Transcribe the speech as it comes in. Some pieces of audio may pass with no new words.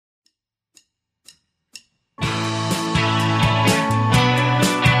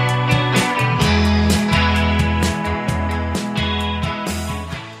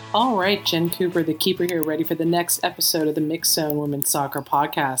right, Jen Cooper, the keeper here, ready for the next episode of the Mixed Zone Women's Soccer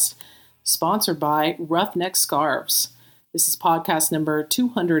Podcast, sponsored by Roughneck Scarves. This is podcast number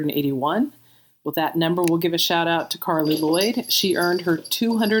 281. With that number, we'll give a shout out to Carly Lloyd. She earned her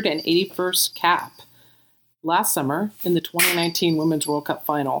 281st cap last summer in the 2019 Women's World Cup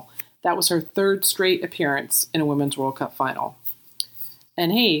final. That was her third straight appearance in a Women's World Cup final.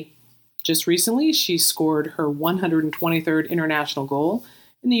 And hey, just recently, she scored her 123rd international goal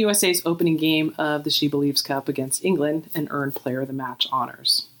in the USA's opening game of the She Believes Cup against England and earned Player of the Match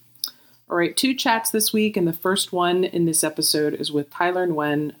honors. All right, 2 chats this week, and the first one in this episode is with Tyler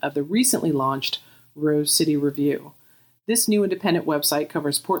Nguyen of the recently launched Rose City Review. This new independent website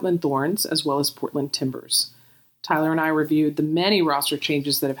covers Portland Thorns as well as Portland Timbers. Tyler and I reviewed the many roster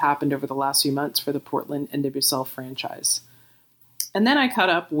changes that have happened over the last few months for the Portland NWSL franchise. And then I caught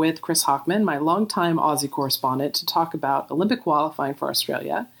up with Chris Hockman, my longtime Aussie correspondent, to talk about Olympic qualifying for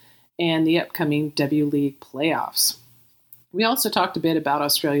Australia and the upcoming W League playoffs. We also talked a bit about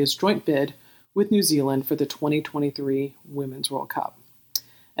Australia's joint bid with New Zealand for the 2023 Women's World Cup.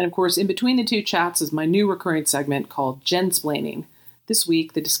 And of course, in between the 2 chats is my new recurring segment called Jensplaining. This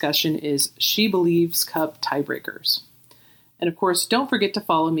week, the discussion is She Believes Cup tiebreakers. And of course, don't forget to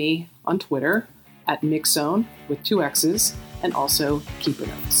follow me on Twitter at Mixzone with 2 X's, and also Keeper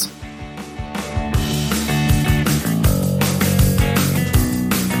Notes.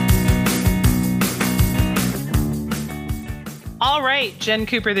 All right, Jen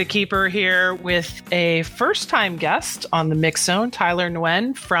Cooper, the keeper, here with a first-time guest on the Mixed Zone, Tyler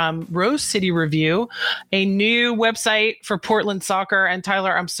Nguyen from Rose City Review, a new website for Portland soccer. And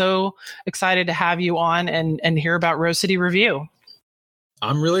Tyler, I'm so excited to have you on and hear about Rose City Review.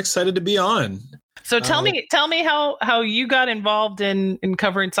 I'm really excited to be on. So tell me how you got involved in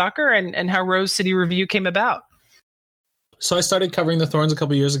covering soccer and how Rose City Review came about. So I started covering the Thorns a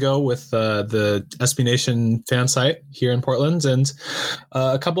couple years ago with the SB Nation fan site here in Portland. And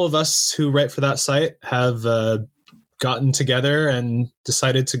a couple of us who write for that site have gotten together and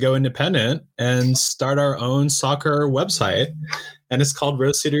decided to go independent and start our own soccer website. And it's called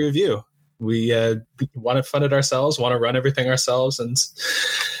Rose City Review. We want to fund it ourselves, want to run everything ourselves. And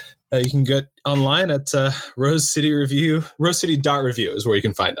you can get online at Rose City Review. RoseCity.review is where you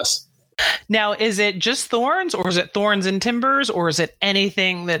can find us. Now, is it just Thorns, or is it Thorns and Timbers, or is it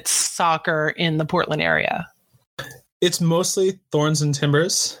anything that's soccer in the Portland area? It's mostly Thorns and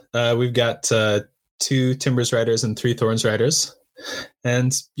Timbers. We've got 2 Timbers writers and 3 Thorns writers.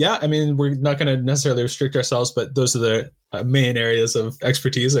 And yeah, I mean, we're not going to necessarily restrict ourselves, but those are the main areas of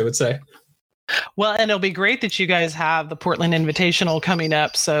expertise, I would say. Well, and it'll be great that you guys have the Portland Invitational coming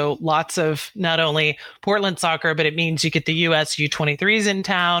up. So lots of not only Portland soccer, but it means you get the US U23s in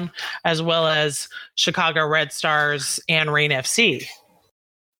town, as well as Chicago Red Stars and Reign FC.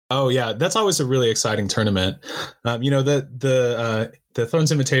 Oh, yeah. That's always a really exciting tournament. The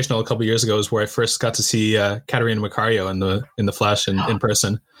Thorns Invitational a couple of years ago is where I first got to see Katarina Macario in the flesh and in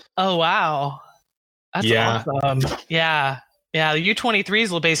person. Oh, wow. That's awesome. Yeah. Yeah, the U23s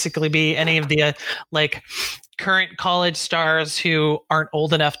will basically be any of the current college stars who aren't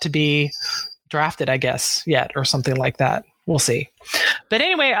old enough to be drafted, I guess, yet, or something like that. We'll see. But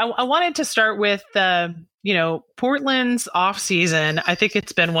anyway, I wanted to start with, Portland's off season. I think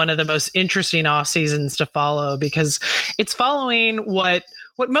it's been one of the most interesting off seasons to follow because it's following what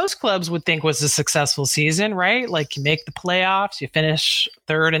most clubs would think was a successful season, right? Like you make the playoffs, you finish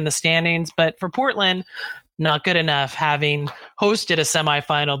 3rd in the standings, but for Portland, not good enough, having hosted a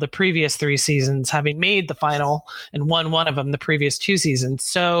semifinal the previous 3 seasons, having made the final and won one of them the previous 2 seasons.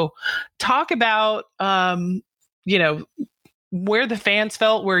 So talk about, where the fans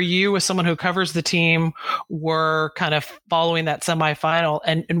felt, where you, as someone who covers the team, were kind of following that semifinal,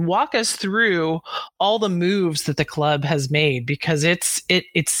 and walk us through all the moves that the club has made, because it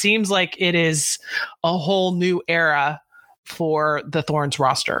seems like it is a whole new era for the Thorns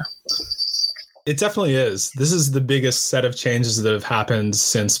roster. It definitely is. This is the biggest set of changes that have happened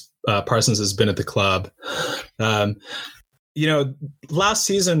since Parsons has been at the club. Last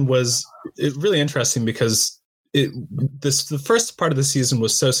season was really interesting because the first part of the season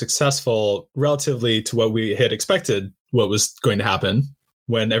was so successful relatively to what we had expected what was going to happen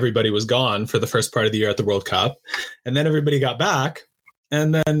when everybody was gone for the first part of the year at the World Cup. And then everybody got back,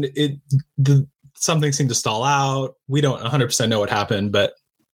 and then something seemed to stall out. We don't 100% know what happened, but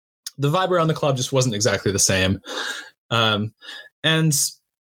the vibe around the club just wasn't exactly the same. As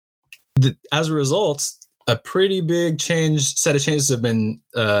a result, a pretty big set of changes have been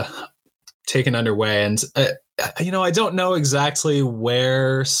taken underway. And, I don't know exactly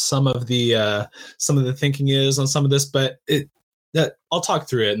where some of the thinking is on some of this, but I'll talk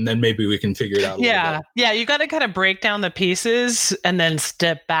through it and then maybe we can figure it out a little bit. Yeah, you got to kind of break down the pieces and then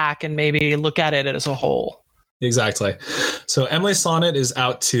step back and maybe look at it as a whole. Exactly. So Emily Sonnet is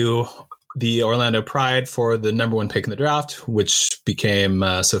out to the Orlando Pride for the number 1 pick in the draft, which became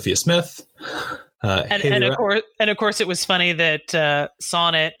Sophia Smith. And of course, it was funny that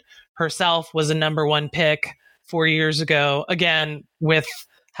Sonnet herself was a number 1 pick 4 years ago, again, with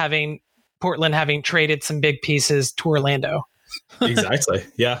Portland having traded some big pieces to Orlando. Exactly.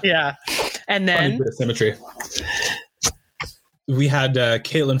 Yeah. Yeah. And then bit of symmetry. We had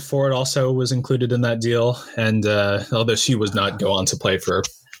Caitlin Ford also was included in that deal. And although she was not go on to play for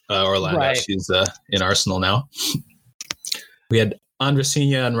Orlando, right. She's in Arsenal now. We had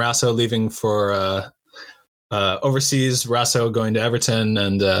Andressinha and Rasso leaving for overseas, Rasso going to Everton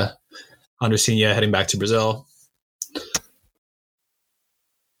and Andressinha heading back to Brazil.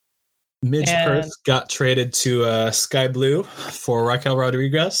 Midge Perth got traded to Sky Blue for Raquel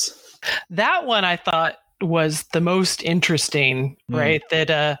Rodriguez. That one I thought was the most interesting, right?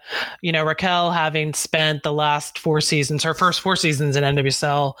 That, Raquel having spent the last 4 seasons, her first 4 seasons in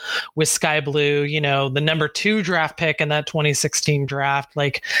NWSL with Sky Blue, the number 2 draft pick in that 2016 draft,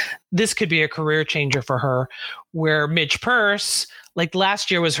 like this could be a career changer for her, where Midge Purse, like last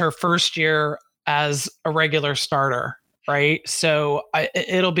year was her first year as a regular starter. Right. So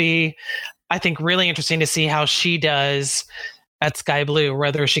it'll be, I think, really interesting to see how she does at Sky Blue,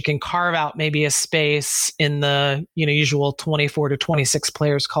 whether she can carve out maybe a space in the, usual 24 to 26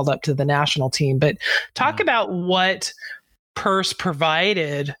 players called up to the national team. But talk about what Purse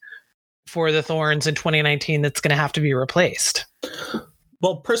provided for the Thorns in 2019 that's going to have to be replaced.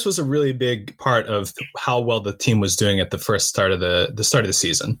 Well, Purse was a really big part of how well the team was doing at the start of the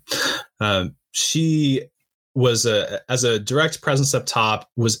season. She was as a direct presence up top,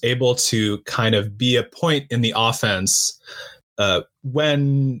 was able to kind of be a point in the offense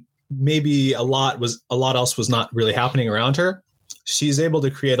when maybe a lot else was not really happening around her. She's able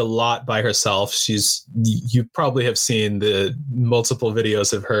to create a lot by herself. You probably have seen the multiple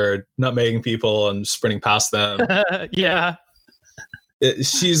videos of her nutmegging people and sprinting past them. Yeah.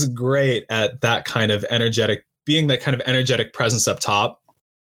 She's great at that kind of energetic presence up top.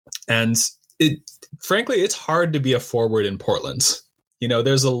 And frankly, it's hard to be a forward in Portland.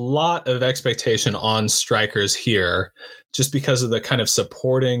 There's a lot of expectation on strikers here just because of the kind of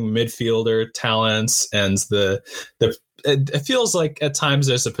supporting midfielder talents and it feels like at times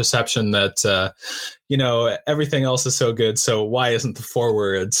there's a perception that, everything else is so good. So why isn't the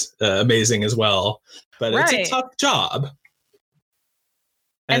forwards amazing as well? But right. It's a tough job.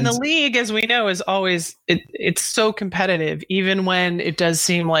 And the league, as we know, is always it's so competitive, even when it does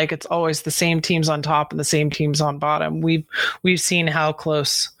seem like it's always the same teams on top and the same teams on bottom. We've seen how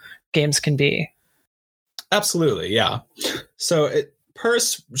close games can be. Absolutely, yeah. So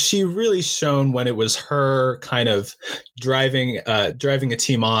Purse, she really shone when it was her kind of driving a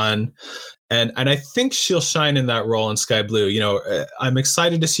team on. And I think she'll shine in that role in Sky Blue. I'm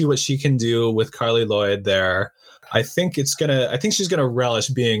excited to see what she can do with Carly Lloyd there. I think she's gonna relish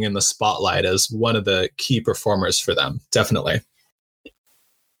being in the spotlight as one of the key performers for them. Definitely.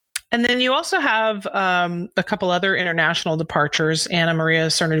 And then you also have a couple other international departures: Anna Maria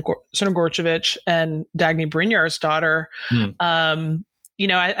Crnogorcevic and Dagny Brynjar's daughter.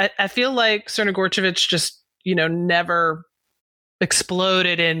 I feel like Crnogorcevic just never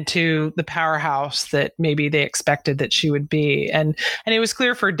exploded into the powerhouse that maybe they expected that she would be. And it was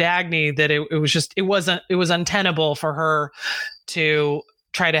clear for Dagny that it was untenable for her to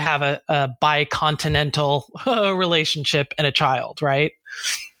try to have a bicontinental relationship and a child, right?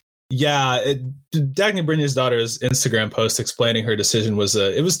 Yeah. Dagny Brynjar's daughter's Instagram post explaining her decision was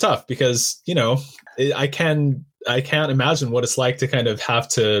tough because, I can't imagine what it's like to kind of have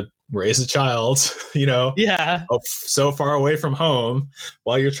to raise a child, so far away from home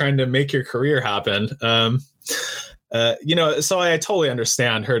while you're trying to make your career happen. So I totally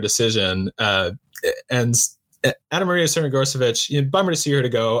understand her decision. And Anna Maria Crnogorcevic, bummer to see her to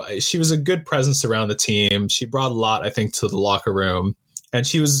go. She was a good presence around the team. She brought a lot, I think, to the locker room. And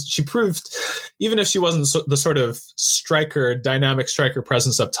she proved, even if she wasn't the sort of dynamic striker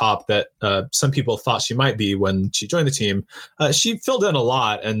presence up top that some people thought she might be when she joined the team, she filled in a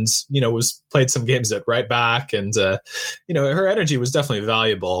lot and, played some games at right back. And, her energy was definitely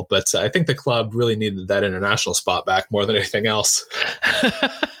valuable. But I think the club really needed that international spot back more than anything else.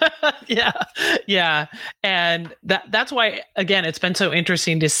 Yeah. And that's why, again, it's been so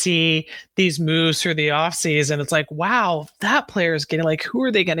interesting to see these moves through the offseason. It's like, wow, that player is getting like, who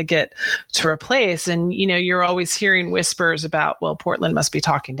are they going to get to replace? And, you're always hearing whispers about, well, Portland must be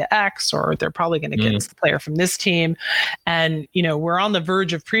talking to X, or they're probably going to get the player from this team. And, we're on the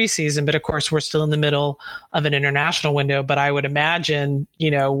verge of preseason, but of course we're still in the middle of an international window. But I would imagine,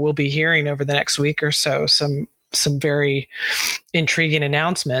 we'll be hearing over the next week or so some very intriguing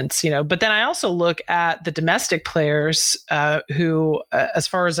announcements, but then I also look at the domestic players who, as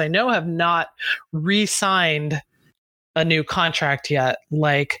far as I know, have not re-signed a new contract yet,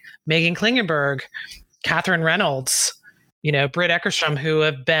 like Megan Klingenberg, Catherine Reynolds, Britt Eckerstrom, who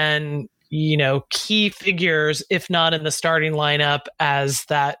have been, key figures, if not in the starting lineup, as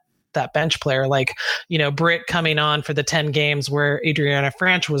that bench player, like, Britt coming on for the 10 games where Adriana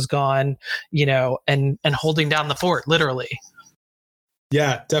Franch was gone, and holding down the fort, literally.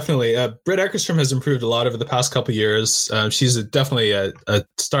 Yeah, definitely. Britt Eckerstrom has improved a lot over the past couple of years. She's definitely a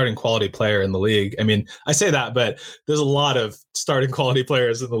starting quality player in the league. I mean, I say that, but there's a lot of starting quality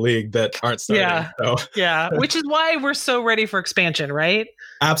players in the league that aren't starting. Yeah, so. Yeah. Which is why we're so ready for expansion, right?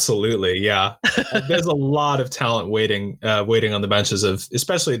 Absolutely, yeah. There's a lot of talent waiting on the benches of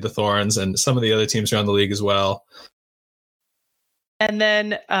especially the Thorns and some of the other teams around the league as well. And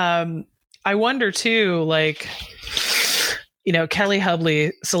then I wonder too, like, Kelly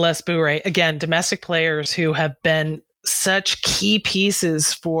Hubley, Celeste Bouret, again, domestic players who have been such key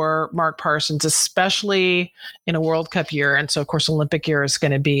pieces for Mark Parsons, especially in a World Cup year. And so, of course, Olympic year is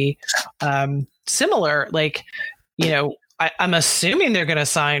going to be similar. Like, I'm assuming they're going to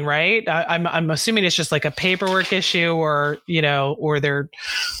sign, right? I'm assuming it's just like a paperwork issue, or they're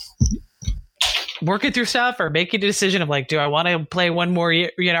working through stuff or making a decision of like, do I want to play one more year,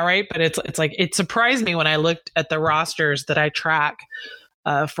 right? But it's like, it surprised me when I looked at the rosters that I track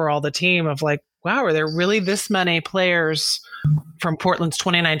for all the team of like, wow, are there really this many players from Portland's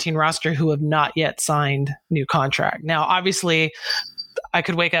 2019 roster who have not yet signed new contract? Now, obviously, I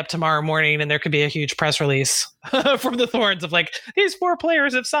could wake up tomorrow morning and there could be a huge press release from the Thorns of like, these 4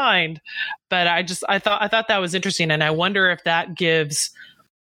 players have signed. But I thought that was interesting. And I wonder if that gives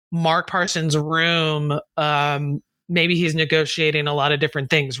Mark Parsons room. Maybe he's negotiating a lot of different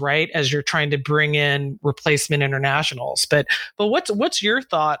things, right? As you're trying to bring in replacement internationals. But what's your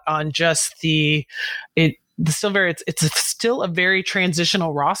thought on just it's still a very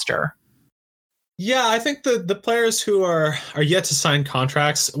transitional roster? Yeah, I think the players who are yet to sign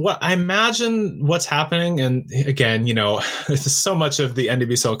contracts, what I imagine what's happening, and again, there's so much of the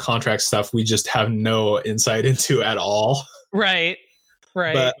NWSL contract stuff we just have no insight into at all. Right.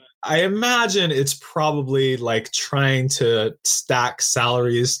 But I imagine it's probably like trying to stack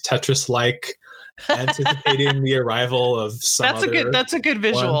salaries, Tetris-like, anticipating the arrival of some. That's a good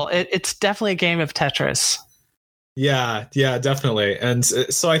visual. It's definitely a game of Tetris. Yeah, definitely. And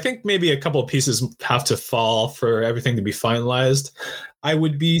so I think maybe a couple of pieces have to fall for everything to be finalized. I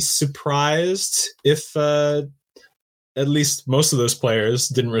would be surprised if at least most of those players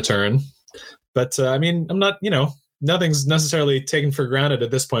didn't return. But I mean, I'm not, nothing's necessarily taken for granted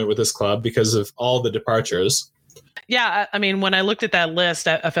at this point with this club because of all the departures. Yeah, I mean, when I looked at that list,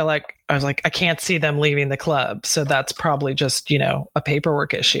 I felt like I was like, I can't see them leaving the club. So that's probably just, a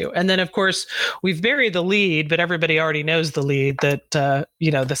paperwork issue. And then, of course, we've buried the lead, but everybody already knows the lead that, the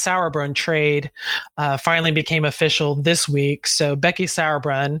Sauerbrunn trade finally became official this week. So Becky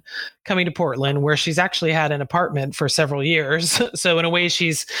Sauerbrunn coming to Portland, where she's actually had an apartment for several years. So in a way,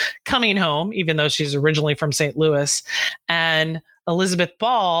 she's coming home, even though she's originally from St. Louis. And Elizabeth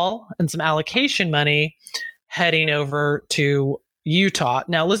Ball and some allocation money heading over to Utah.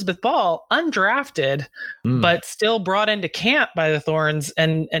 Now, Elizabeth Ball, undrafted, but still brought into camp by the Thorns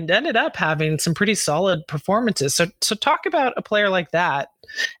and ended up having some pretty solid performances. So talk about a player like that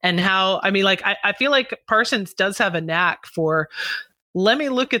and how, I feel like Parsons does have a knack for, let me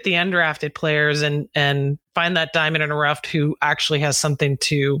look at the undrafted players and find that diamond in a rough who actually has something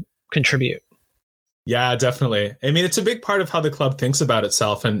to contribute. Yeah, definitely. I mean, it's a big part of how the club thinks about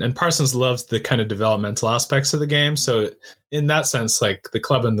itself, and Parsons loves the kind of developmental aspects of the game. So in that sense, like the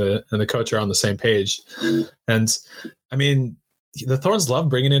club and the coach are on the same page. And I mean, the Thorns love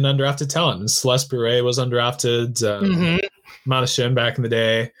bringing in undrafted talent. And Celeste Bouret was undrafted, Mana Shim back in the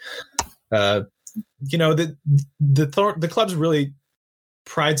day. The club's really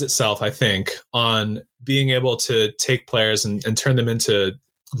prides itself, I think, on being able to take players and turn them into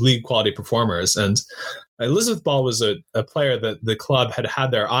league quality performers. And Elizabeth Ball was a player that the club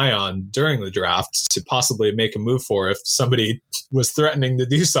had their eye on during the draft to possibly make a move for if somebody was threatening to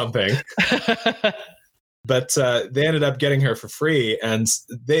do something. But they ended up getting her for free, and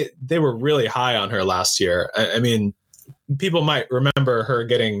they were really high on her last year. I mean, people might remember her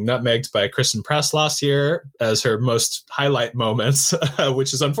getting nutmegged by Kristen Press last year as her most highlight moments,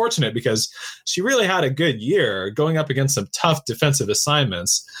 which is unfortunate because she really had a good year going up against some tough defensive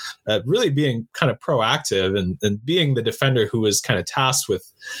assignments, really being kind of proactive and being the defender who was kind of tasked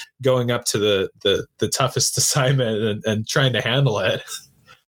with going up to the toughest assignment and trying to handle it.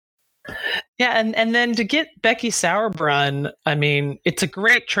 Yeah, and then to get Becky Sauerbrunn, I mean, it's a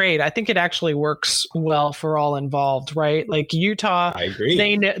great trade. I think it actually works well for all involved, right? Like Utah, I agree.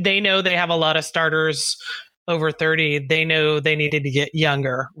 They know they have a lot of starters over 30. They know they needed to get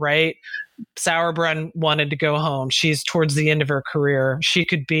younger, right? Sauerbrunn wanted to go home. She's towards the end of her career. She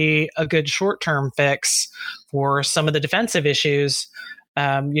could be a good short-term fix for some of the defensive issues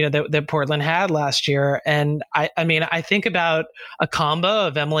that Portland had last year. And I mean, I think about a combo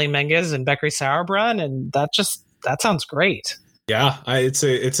of Emily Menges and Becky Sauerbrunn, and that sounds great. Yeah,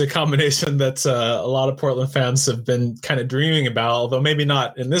 it's a combination that a lot of Portland fans have been kind of dreaming about, although maybe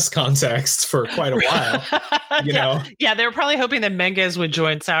not in this context for quite a while. You know, they were probably hoping that Menges would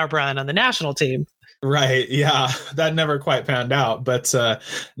join Sauerbrunn on the national team. Right. Yeah, that never quite panned out. But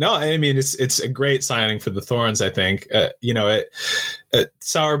no, I mean, it's a great signing for the Thorns, I think.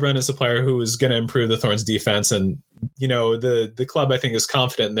 Sauerbrunn is a player who is going to improve the Thorns defense. And, the club, I think, is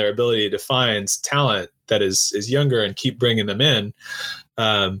confident in their ability to find talent that is younger and keep bringing them in.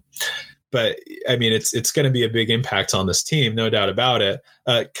 But I mean, it's going to be a big impact on this team, no doubt about it.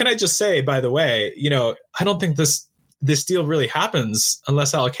 Can I just say, by the way, I don't think this deal really happens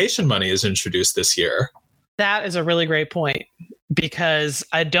unless allocation money is introduced this year. That is a really great point, because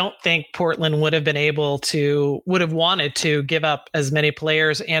I don't think Portland would have wanted to give up as many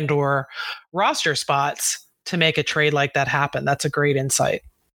players and or roster spots to make a trade like that happen. That's a great insight.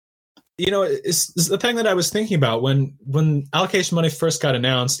 It's the thing that I was thinking about when allocation money first got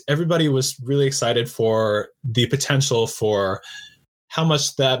announced, everybody was really excited for the potential for how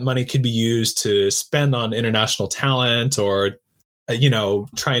much that money could be used to spend on international talent or,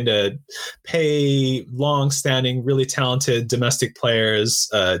 trying to pay long-standing, really talented domestic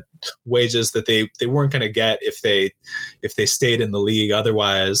players wages that they weren't going to get if they stayed in the league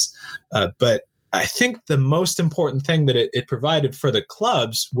otherwise. But I think the most important thing that it provided for the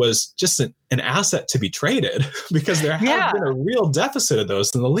clubs was just an asset to be traded, because there had been a real deficit of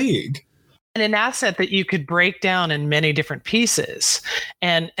those in the league. And an asset that you could break down in many different pieces.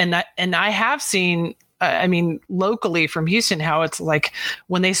 And I have seen, locally from Houston, how it's like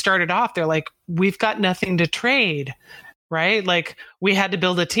when they started off, they're like, we've got nothing to trade, right? Like we had to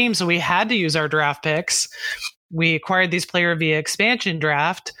build a team, so we had to use our draft picks. We acquired these players via expansion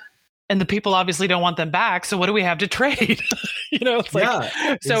draft, and the people obviously don't want them back. So what do we have to trade? It's like,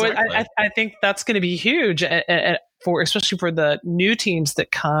 so exactly. I think that's going to be huge. Especially for the new teams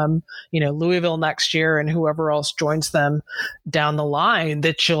that come, Louisville next year and whoever else joins them down the line,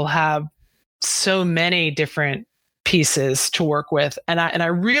 that you'll have so many different pieces to work with. And I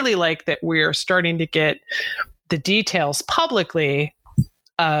really like that we're starting to get the details publicly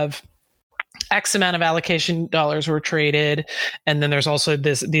of X amount of allocation dollars were traded. And then there's also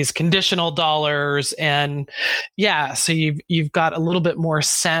these conditional dollars. And so you've got a little bit more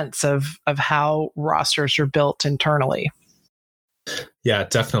sense of how rosters are built internally. Yeah,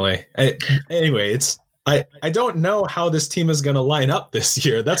 definitely. Anyway, I don't know how this team is going to line up this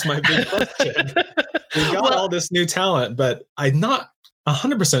year. That's my big question. We've got all this new talent, but I'm not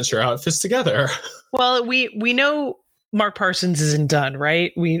 100% sure how it fits together. Well, we know Mark Parsons isn't done,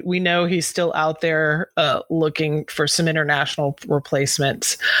 right? We know he's still out there looking for some international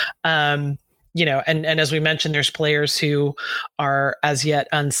replacements. And as we mentioned, there's players who are as yet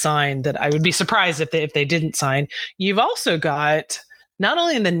unsigned that I would be surprised if they didn't sign. You've also got not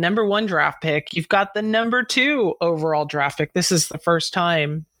only in the number 1 draft pick, you've got the number 2 overall draft pick. This is the first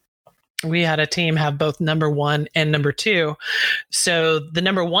time we had a team have both number 1 and number 2. So the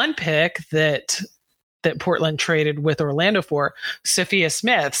number 1 pick that Portland traded with Orlando for, Sophia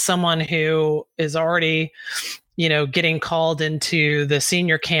Smith, someone who is already, getting called into the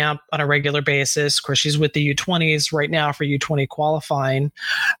senior camp on a regular basis. Of course, she's with the U20s right now for U20 qualifying.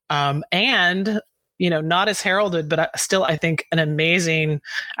 And, not as heralded, but still, I think an amazing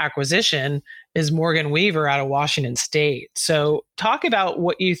acquisition is Morgan Weaver out of Washington State. So talk about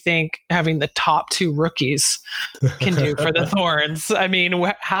what you think having the top 2 rookies can do for the Thorns. I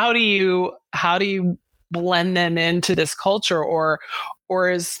mean, how do you blend them into this culture, or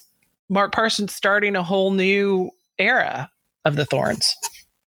is Mark Parsons starting a whole new era of the Thorns?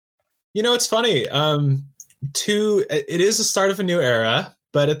 It's funny. It is the start of a new era,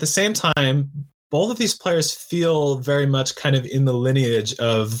 but at the same time, both of these players feel very much kind of in the lineage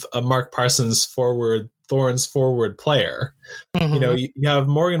of a Mark Parsons forward Thorns forward player. Mhm. You know, you have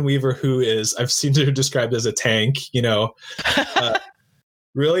Morgan Weaver, who is, I've seen her described as a tank, you know,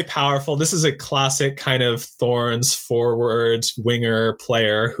 really powerful. This is a classic kind of Thorns forward winger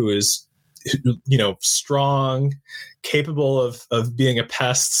player who is, you know, strong, capable of being a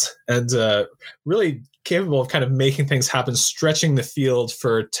pest, and really capable of kind of making things happen, stretching the field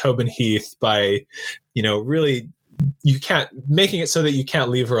for Tobin Heath by, you know, really making it so that you can't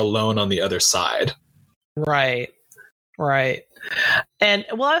leave her alone on the other side. Right. And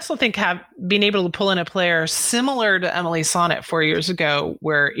well, I also think being able to pull in a player similar to Emily Sonnet 4 years ago,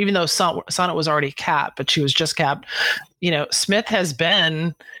 where even though Sonnet was already capped, but she was just capped, you know, Smith has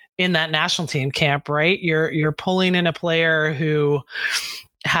been in that national team camp, right? You're pulling in a player who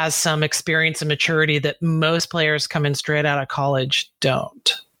has some experience and maturity that most players coming straight out of college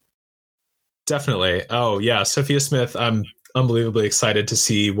don't. Definitely. Oh yeah, Sophia Smith. I'm unbelievably excited to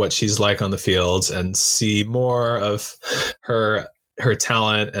see what she's like on the field and see more of her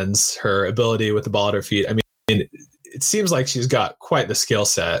talent and her ability with the ball at her feet. I mean, it seems like she's got quite the skill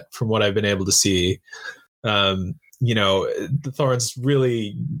set from what I've been able to see. You know, the Thorns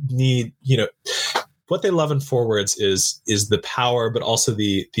really need, you know, what they love in forwards is the power, but also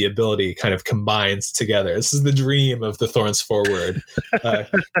the ability kind of combines together. This is the dream of the Thorns forward.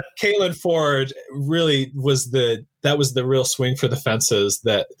 Caitlin Ford really was the real swing for the fences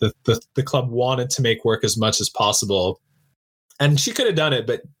that the club wanted to make work as much as possible. And she could have done it,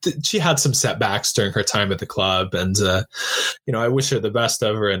 but she had some setbacks during her time at the club. And, you know, I wish her the best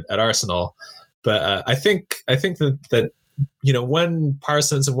over at Arsenal. But I think that you know, when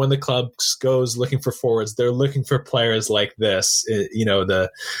Parsons and when the club goes looking for forwards, they're looking for players like this, you know,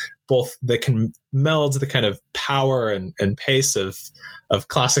 both that can meld the kind of power and pace of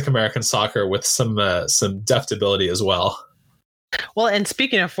classic American soccer with some deft ability as well. Well, and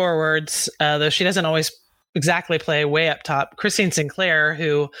speaking of forwards, though she doesn't always exactly play way up top, Christine Sinclair,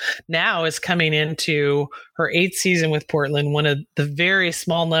 who now is coming into her 8th season with Portland, one of the very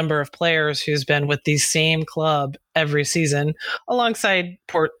small number of players who's been with the same club every season, alongside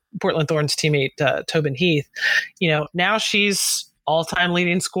Portland Thorns teammate Tobin Heath. You know, now she's all-time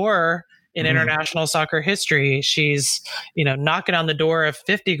leading scorer in international soccer history. She's, you know, knocking on the door of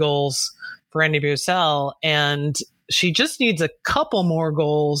 50 goals for NWSL, and she just needs a couple more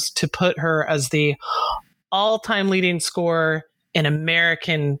goals to put her as the all-time leading scorer in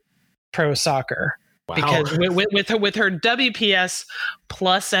American pro soccer. Wow. Because with her WPS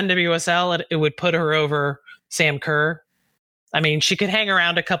plus NWSL, it would put her over Sam Kerr. I mean, she could hang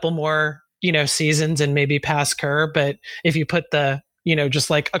around a couple more, you know, seasons and maybe pass Kerr, but if you put the, you know, just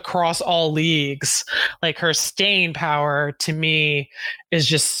like across all leagues, like her staying power to me is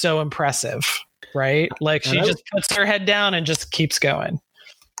just so impressive, right? Like she just puts her head down and just keeps going.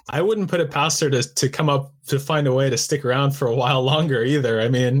 I wouldn't put it past her to come up to find a way to stick around for a while longer either. I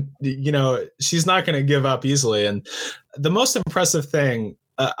mean, you know, she's not going to give up easily. And the most impressive thing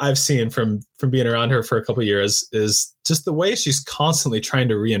I've seen from being around her for a couple of years is just the way she's constantly trying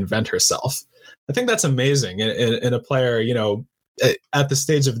to reinvent herself. I think that's amazing in a player, you know, at the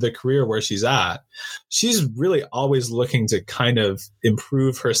stage of the career where she's at. She's really always looking to kind of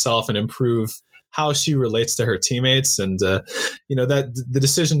improve herself and improve how she relates to her teammates. And, you know, that the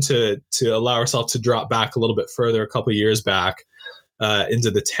decision to allow herself to drop back a little bit further a couple of years back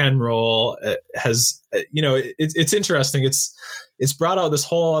into the 10 role has, you know, it's interesting. It's brought out this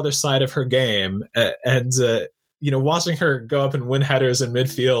whole other side of her game. And, you know, watching her go up and win headers in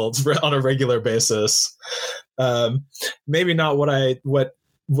midfield on a regular basis, maybe not what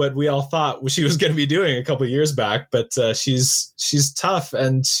we all thought she was going to be doing a couple of years back, but she's tough,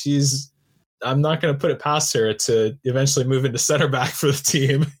 and I'm not going to put it past her to eventually move into center back for the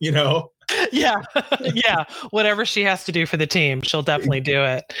team, you know? Yeah. Yeah. Whatever she has to do for the team, she'll definitely do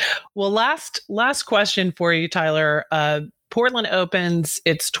it. Well, last question for you, Tyler. Portland opens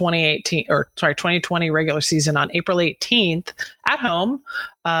its 2020 regular season on April 18th at home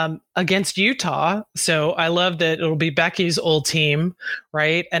against Utah. So I love that it'll be Becky's old team,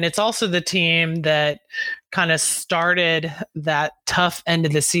 right? And it's also the team that kind of started that tough end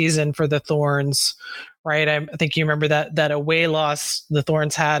of the season for the Thorns, right? I think you remember that away loss the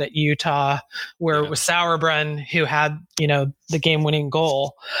Thorns had at Utah, where it was Sauerbrunn who had, you know, the game-winning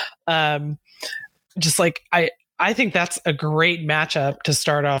goal. Just like I think that's a great matchup to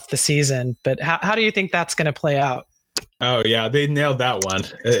start off the season. But how do you think that's going to play out? Oh yeah, they nailed that one.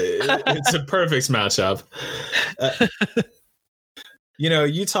 It's a perfect matchup. You know,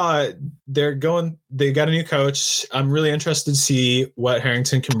 Utah, they got a new coach. I'm really interested to see what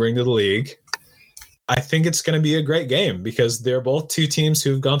Harrington can bring to the league. I think it's going to be a great game because they're both two teams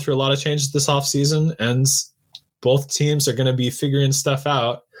who've gone through a lot of changes this offseason, and both teams are going to be figuring stuff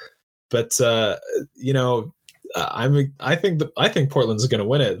out. But I think Portland's going to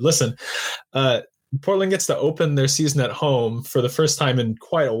win it. Listen, Portland gets to open their season at home for the first time in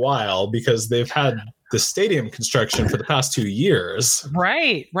quite a while because they've had the stadium construction for the past 2 years.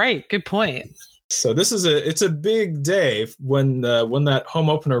 Right. Good point. So it's a big day when that home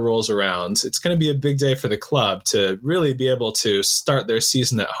opener rolls around. It's going to be a big day for the club to really be able to start their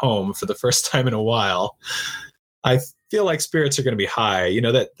season at home for the first time in a while. I feel like spirits are going to be high.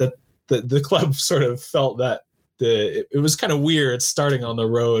 That the club sort of felt that it was kind of weird starting on the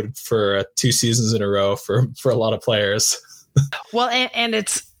road for 2 seasons in a row for a lot of players. Well, and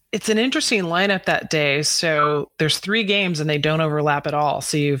it's an interesting lineup that day. So there's 3 games and they don't overlap at all.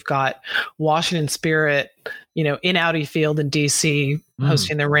 So you've got Washington Spirit, in Audi Field in DC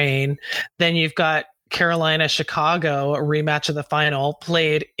hosting the Reign. Then you've got Carolina, Chicago, a rematch of the final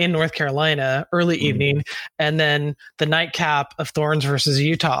played in North Carolina early evening. And then the nightcap of Thorns versus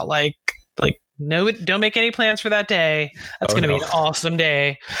Utah. No, don't make any plans for that day. That's going to be an awesome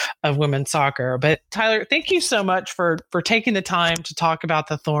day of women's soccer. But Tyler, thank you so much for taking the time to talk about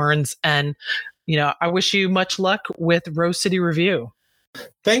the Thorns. And, I wish you much luck with Rose City Review.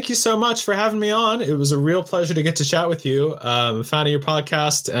 Thank you so much for having me on. It was a real pleasure to get to chat with you. I'm a fan of your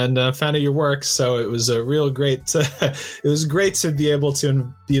podcast and a fan of your work. So it was a real great, it was great to be able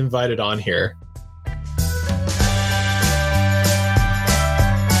to be invited on here.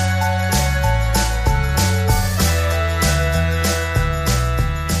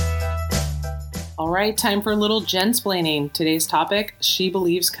 All right, time for a little Jensplaining. Today's topic, She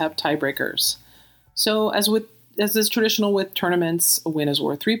Believes Cup tiebreakers. So as is traditional with tournaments, a win is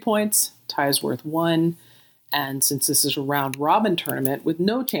worth 3 points, tie is worth 1. And since this is a round robin tournament with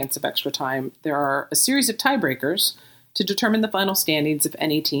no chance of extra time, there are a series of tiebreakers to determine the final standings if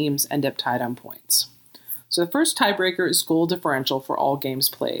any teams end up tied on points. So the first tiebreaker is goal differential for all games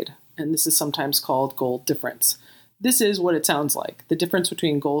played. And this is sometimes called goal difference. This is what it sounds like, the difference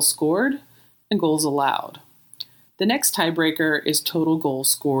between goals scored and goals allowed. The next tiebreaker is total goals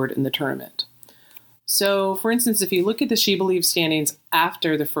scored in the tournament. So, for instance, if you look at the She Believes standings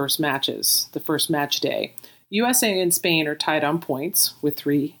after the first matches, the first match day, USA and Spain are tied on points with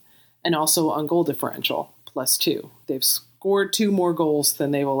 3 and also on goal differential, +2. They've scored 2 more goals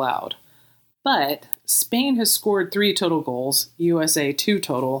than they've allowed. But Spain has scored 3 total goals, USA 2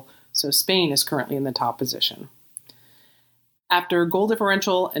 total, so Spain is currently in the top position. After goal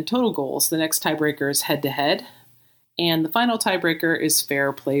differential and total goals, the next tiebreaker is head-to-head, and the final tiebreaker is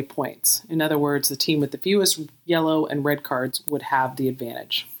fair play points. In other words, the team with the fewest yellow and red cards would have the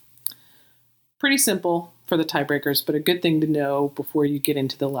advantage. Pretty simple for the tiebreakers, but a good thing to know before you get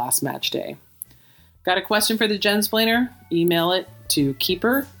into the last match day. Got a question for the Jensplainer? Email it to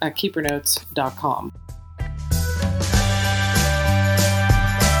keeper@keepernotes.com.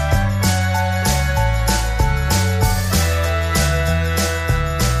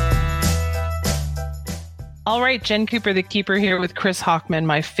 All right, Jen Cooper, the keeper, here with Chris Hockman,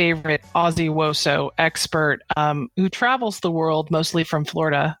 my favorite Aussie Woso expert, who travels the world mostly from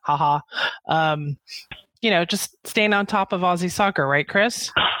Florida. Haha. Just staying on top of Aussie soccer, right,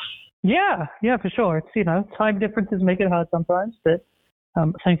 Chris? Yeah, for sure. It's, time differences make it hard sometimes, but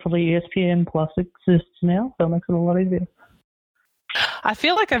thankfully ESPN Plus exists now, so it makes it a lot easier. I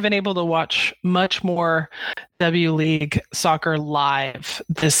feel like I've been able to watch much more W League soccer live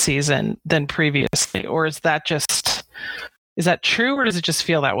this season than previously, or is that true, or does it just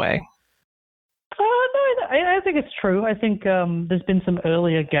feel that way? No, I think it's true. I think there's been some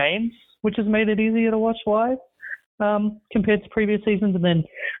earlier games which has made it easier to watch live compared to previous seasons, and then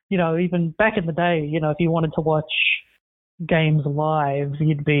even back in the day, if you wanted to watch games live,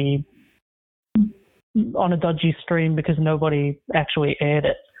 you'd be on a dodgy stream because nobody actually aired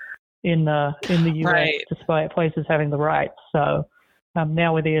it in the US, right, despite places having the rights. So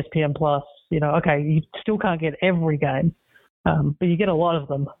now with ESPN Plus, okay, you still can't get every game, but you get a lot of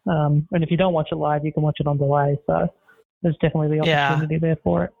them. And if you don't watch it live, you can watch it on delay. So there's definitely the opportunity there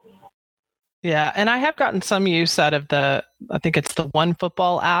for it. Yeah, and I have gotten some use out of I think it's the One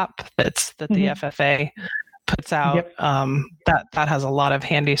Football app that the FFA puts out. Yep. That has a lot of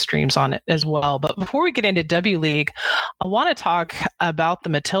handy streams on it as well. But before we get into W League, I want to talk about the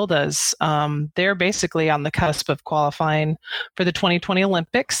Matildas. They're basically on the cusp of qualifying for the 2020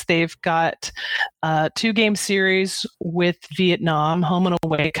 Olympics. They've got a 2-game series with Vietnam, home and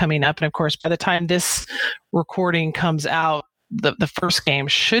away, coming up. And of course, by the time this recording comes out, the first game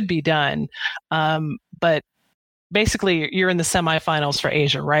should be done. But basically you're in the semifinals for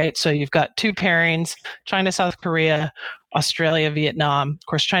Asia, right? So you've got two pairings: China, South Korea, Australia, Vietnam. Of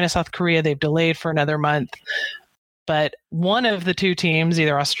course, China, South Korea, they've delayed for another month. But one of the two teams,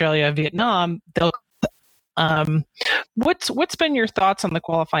 either Australia or Vietnam, they'll. What's been your thoughts on the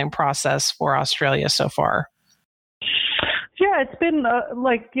qualifying process for Australia so far? Yeah, it's been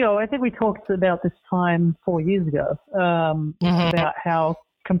I think we talked about this time 4 years ago about how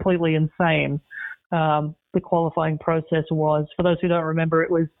completely insane the qualifying process was. For those who don't remember,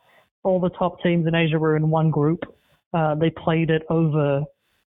 it was all the top teams in Asia were in one group. They played it over,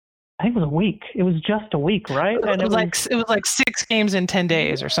 I think it was a week. It was just a week, right? And it was like 6 games in 10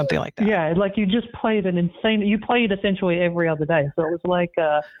 days or something like that. Yeah, like you just played you played essentially every other day. So it was like,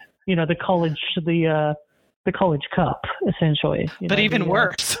 the college cup, essentially. But even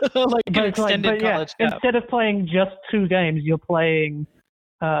worse, like an extended college cup. Instead of playing just 2 games, you're playing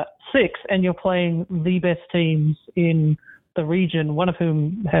 6, and you're playing the best teams in the region, one of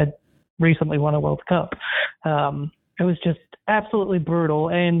whom had recently won a World Cup. It was just absolutely brutal,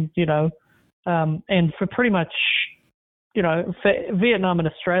 and and for pretty much, for Vietnam and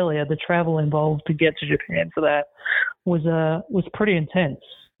Australia, the travel involved to get to Japan for that was pretty intense.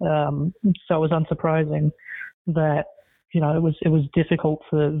 So it was unsurprising that it was difficult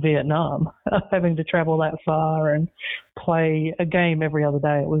for Vietnam having to travel that far and play a game every other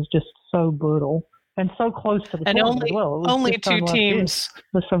day. It was just so brutal and so close to the tournament as well. Only 2 teams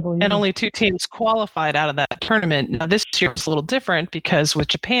and only 2 teams qualified out of that tournament. Now this year it's a little different because with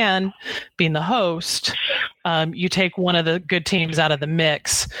Japan being the host, you take one of the good teams out of the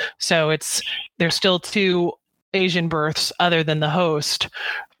mix. So there's still 2 Asian berths other than the host.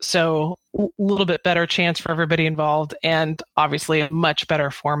 So a little bit better chance for everybody involved, and obviously a much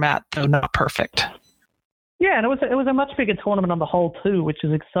better format, though not perfect. Yeah, and it was a much bigger tournament on the whole too, which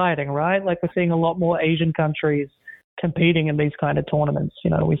is exciting, right? Like we're seeing a lot more Asian countries competing in these kind of tournaments.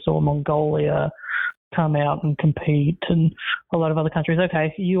 We saw Mongolia come out and compete, and a lot of other countries.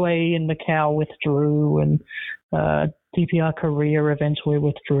 Okay, UAE and Macau withdrew, and DPR Korea eventually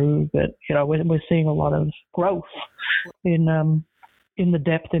withdrew, but we're seeing a lot of growth in the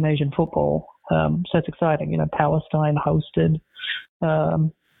depth in Asian football. So it's exciting. Palestine hosted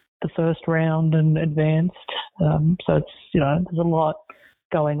the first round and advanced. So it's there's a lot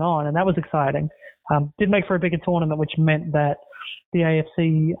going on, and that was exciting. Did make for a bigger tournament, which meant that the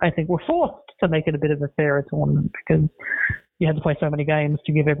AFC, I think, were forced to make it a bit of a fairer tournament because you had to play so many games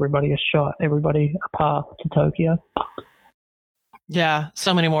to give everybody a shot, everybody a path to Tokyo. Yeah,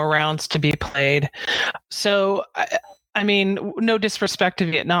 so many more rounds to be played. So, I mean, no disrespect to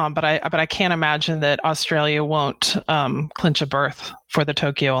Vietnam, but I can't imagine that Australia won't clinch a berth for the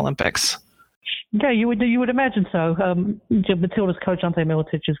Tokyo Olympics. Yeah, you would imagine so. Matilda's coach Ante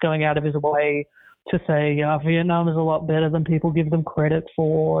Milicic is going out of his way to say Vietnam is a lot better than people give them credit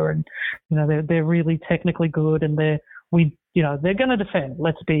for, and they're really technically good, and they're going to defend.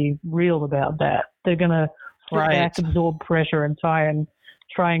 Let's be real about that. They're going to sit back, absorb pressure, and try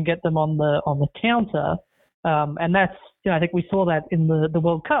and get them on the counter. And that's I think we saw that in the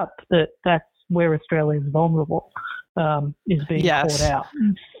World Cup that's where Australia is vulnerable, is being caught out.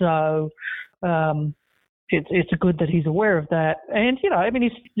 So it's good that he's aware of that, and he's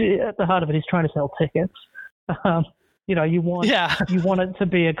at the heart of it. He's trying to sell tickets. You want it to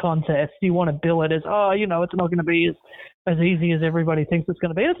be a contest. You want to bill it as it's not going to be as easy as everybody thinks it's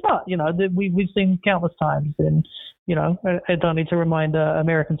going to be. It's not. We've seen countless times, and I don't need to remind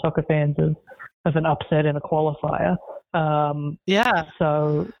American soccer fans of an upset in a qualifier.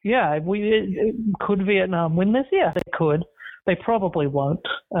 So could Vietnam win this? Yeah, they could. They probably won't.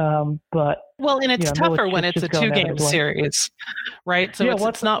 But and it's tougher when it's a 2-game series, right? So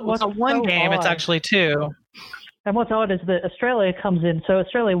it's not one game; it's actually 2. And what's odd is that Australia comes in. So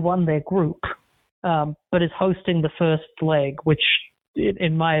Australia won their group, but is hosting the first leg, which,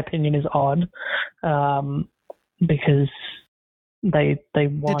 in my opinion, is odd, because they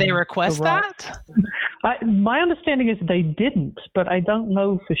won. Did they request that? My understanding is they didn't, but I don't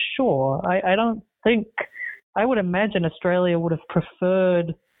know for sure. I don't think. I would imagine Australia would have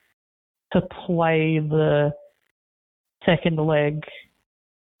preferred to play the second leg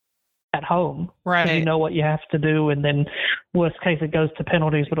at home. Right. You know what you have to do, and then worst case it goes to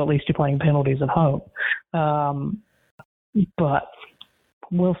penalties, but at least you're playing penalties at home. But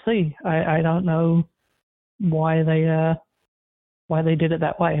we'll see. I don't know why they did it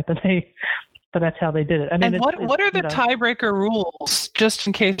that way, but that's how they did it. I mean, and what are the tiebreaker rules, just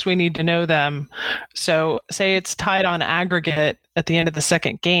in case we need to know them? So say it's tied on aggregate at the end of the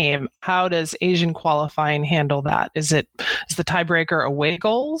second game. How does Asian qualifying handle that? Is the tiebreaker away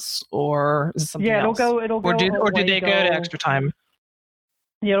goals, or is it something else? It'll go or did they go to extra time?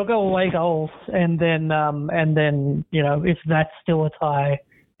 Yeah, it'll go away goals, and then if that's still a tie,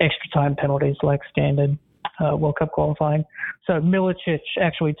 extra time penalties like standard World Cup qualifying. So Milicic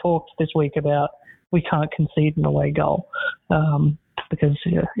actually talked this week about we can't concede an away goal because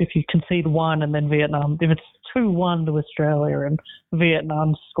if you concede one and then Vietnam, if it's 2-1 to Australia and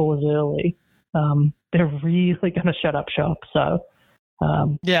Vietnam scores early, they're really going to shut up shop. So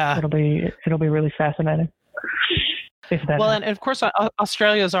it'll be really fascinating. And of course,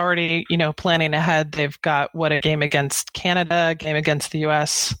 Australia's already, planning ahead. They've got a game against Canada, a game against the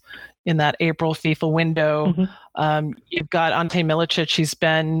U.S. in that April FIFA window. Mm-hmm. You've got Ante Milicic. He's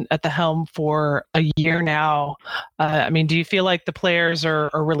been at the helm for a year now. Do you feel like the players are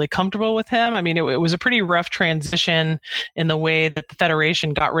really comfortable with him? I mean, it was a pretty rough transition in the way that the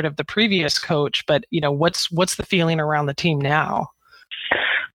Federation got rid of the previous coach. But, what's the feeling around the team now?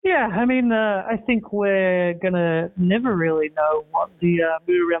 Yeah, I think we're going to never really know what the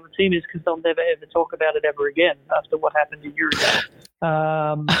mood around the team is because they'll never ever talk about it ever again after what happened a year ago.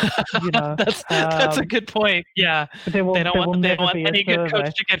 That's a good point. Yeah. They don't want any good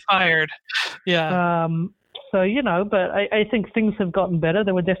coach to get fired. Yeah. But I think things have gotten better.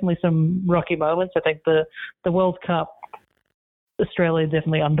 There were definitely some rocky moments. I think the World Cup, Australia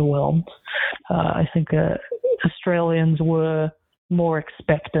definitely underwhelmed. I think Australians were more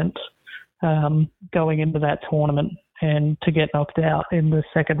expectant going into that tournament, and to get knocked out in the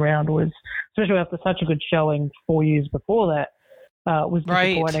second round was, especially after such a good showing 4 years before that, was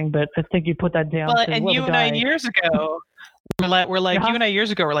disappointing. But I think you put that down. You and I years ago, we're like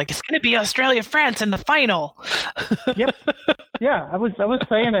it's going to be Australia-France in the final. Yep. Yeah, I was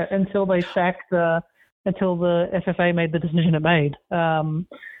saying it until they sacked until the FFA made the decision it made.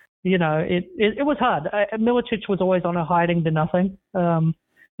 It was hard. Milicic was always on a hiding to nothing.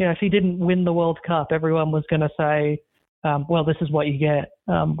 If he didn't win the World Cup, everyone was going to say, well, this is what you get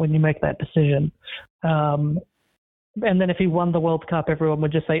when you make that decision. And then if he won the World Cup, everyone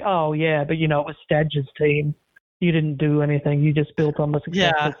would just say, oh, yeah, but, it was Stadge's team. You didn't do anything. You just built on the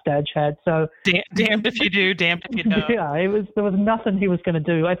success that Stadge had. So damned if you do, damned if you don't. Yeah, there was nothing he was going to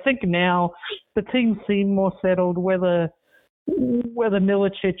do. I think now the team seem more settled, whether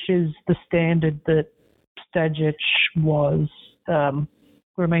Milicic is the standard that Stadžić was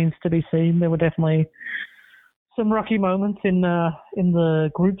remains to be seen. There were definitely some rocky moments in the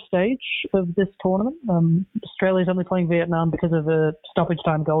group stage of this tournament. Australia's only playing Vietnam because of a stoppage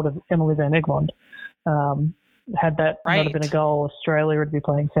time goal of Emily Van Egmond. Had that not have been a goal, Australia would be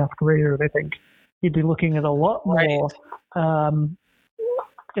playing South Korea, and I think you'd be looking at a lot more.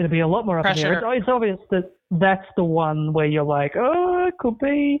 It'd be a lot more up in the air. It's obvious that that's the one where you're like, oh, it could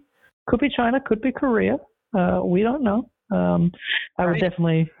be China, could be Korea. We don't know. I would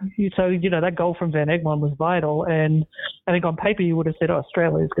definitely. So that goal from Van Egmond was vital, and I think on paper you would have said, oh,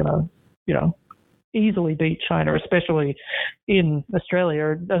 Australia's going to, easily beat China, especially in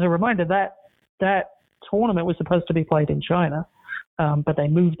Australia. As a reminder, that tournament was supposed to be played in China, but they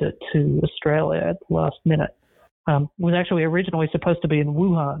moved it to Australia at the last minute. Was actually originally supposed to be in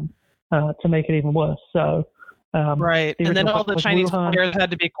Wuhan to make it even worse. So and then all the Chinese players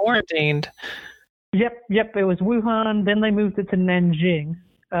had to be quarantined. Yep. It was Wuhan. Then they moved it to Nanjing.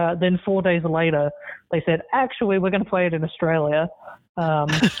 Then 4 days later, they said, actually, we're going to play it in Australia.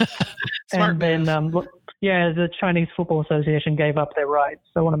 Smart and then, the Chinese Football Association gave up their rights.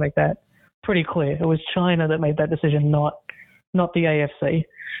 So I want to make that pretty clear. It was China that made that decision, not the AFC.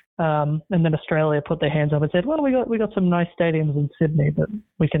 And then Australia put their hands up and said, well, we got some nice stadiums in Sydney that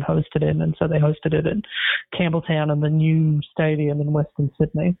we can host it in. And so they hosted it in Campbelltown and the new stadium in Western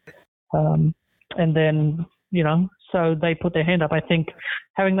Sydney. And then, so they put their hand up. I think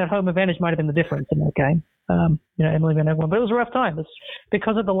having that home advantage might have been the difference in that game. Emily Van Egmond. But it was a rough time.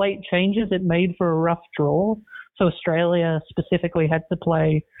 Because of the late changes, it made for a rough draw. So Australia specifically had to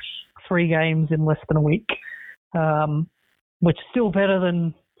play 3 games in less than a week, which is still better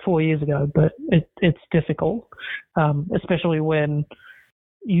than 4 years ago, but it's difficult, especially when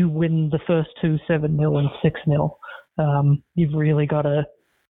you win the first 2 7-0 and 6-0. You've really got to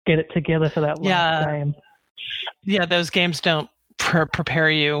get it together for that last game. Yeah, those games don't prepare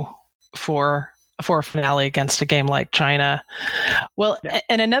you for a finale against a game like China. Well,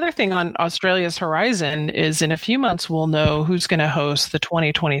 and another thing on Australia's horizon is in a few months we'll know who's going to host the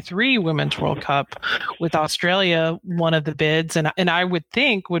 2023 Women's World Cup, with Australia one of the bids, and I would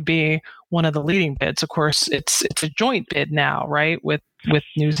think would be one of the leading bids. Of course, it's a joint bid now, right, with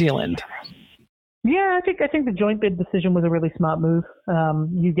New Zealand. Yeah, I think the joint bid decision was a really smart move.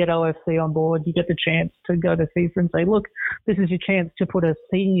 You get OFC on board, you get the chance to go to FIFA and say, look, this is your chance to put a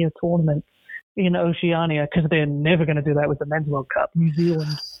senior tournament in Oceania, because they're never going to do that with the Men's World Cup. New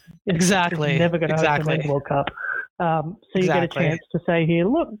Zealand is never going to host the Men's World Cup. So you get a chance to say here,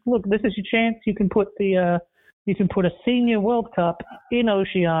 look, this is your chance. You can put a senior World Cup in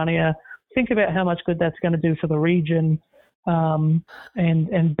Oceania. Think about how much good that's going to do for the region,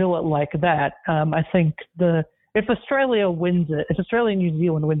 and bill it like that. I think if Australia wins it, if Australia and New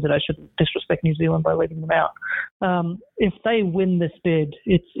Zealand wins it, I shouldn't disrespect New Zealand by leaving them out. If they win this bid,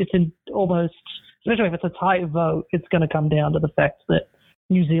 it's almost, especially if it's a tight vote, it's going to come down to the fact that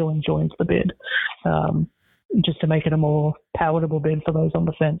New Zealand joins the bid, just to make it a more palatable bid for those on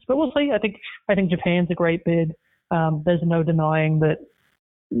the fence. But we'll see. I think Japan's a great bid. There's no denying that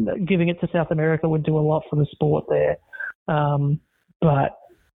giving it to South America would do a lot for the sport there. But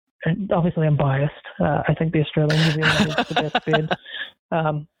obviously I'm biased. I think the Australian New Zealand is the best bid.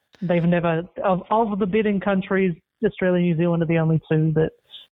 They've never, of the bidding countries, Australia and New Zealand are the only two that,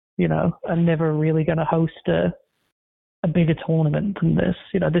 are never really going to host a bigger tournament than this.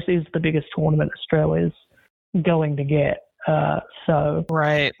 This is the biggest tournament Australia's going to get. So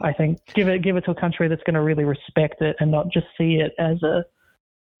right. I think give it to a country that's going to really respect it and not just see it as a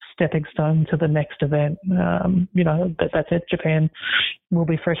stepping stone to the next event. That's it. Japan will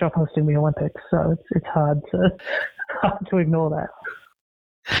be fresh off hosting the Olympics, so it's hard to ignore that.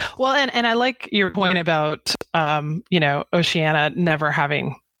 Well, and I like your point about Oceania never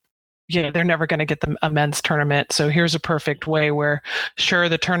having, they're never going to get a men's tournament. So here's a perfect way where, sure,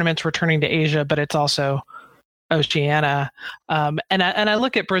 the tournament's returning to Asia, but it's also Oceania. And I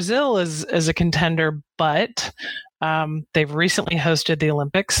look at Brazil as a contender, but they've recently hosted the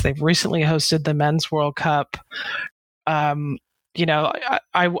Olympics. They've recently hosted the Men's World Cup. I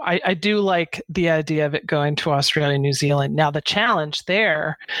do like the idea of it going to Australia and New Zealand. Now, the challenge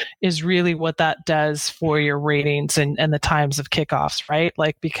there is really what that does for your ratings and the times of kickoffs, right?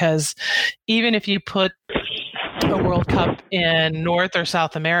 Like, because even if you put a World Cup in North or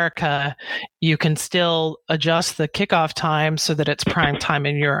South America, you can still adjust the kickoff time so that it's prime time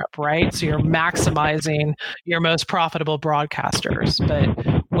in Europe, right? So you're maximizing your most profitable broadcasters.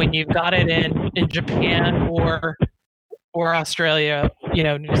 But when you've got it in Japan or Australia,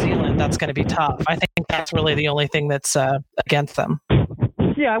 New Zealand, that's going to be tough. I think that's really the only thing that's against them.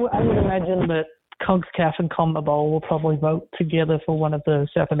 Yeah, I would imagine that CONCACAF and CONMEBOL will probably vote together for one of the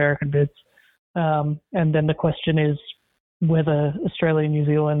South American bids. And then the question is whether Australia and New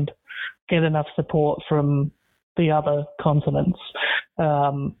Zealand get enough support from the other continents.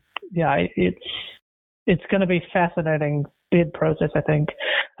 It's going to be fascinating bid process, I think.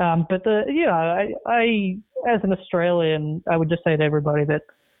 But I as an Australian, I would just say to everybody that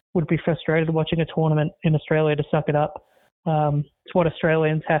would be frustrated watching a tournament in Australia to suck it up. It's what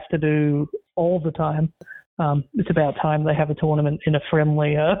Australians have to do all the time. It's about time they have a tournament in a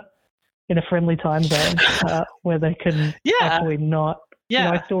friendly time zone where they can actually not.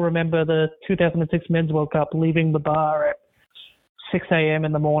 Yeah. I still remember the 2006 Men's World Cup, leaving the bar at 6 a.m.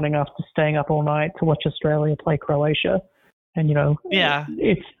 in the morning after staying up all night to watch Australia play Croatia. And,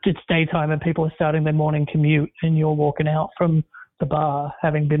 it's daytime and people are starting their morning commute and you're walking out from the bar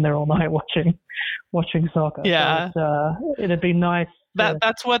having been there all night watching soccer. Yeah. So it'd be nice.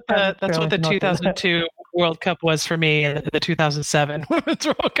 That's what the 2002 World Cup was for me, and the 2007 Women's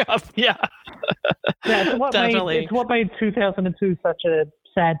World Cup. Yeah. Yeah, Definitely. It's what made 2002 such a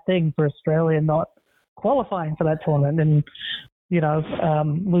sad thing for Australia not qualifying for that tournament and,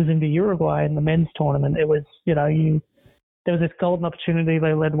 losing to Uruguay in the men's tournament. It was, there was this golden opportunity.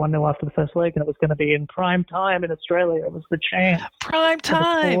 They led 1-0 after the first leg, and it was going to be in prime time in Australia. It was the chance prime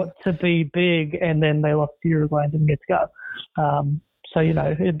time for the sport to be big, and then they lost to Uruguay and didn't get to go. So,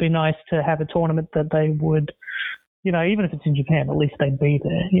 it'd be nice to have a tournament that they would, even if it's in Japan, at least they'd be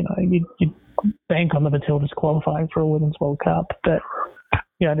there. You'd bank on the Matildas qualifying for a Women's World Cup. But,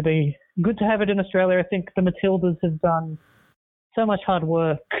 it'd be good to have it in Australia. I think the Matildas have done so much hard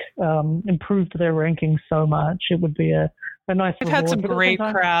work, improved their rankings so much. It would be a nice They've reward. had some great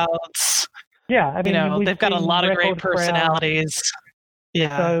crowds. Yeah. I mean, they've got a lot of great personalities. Crowds.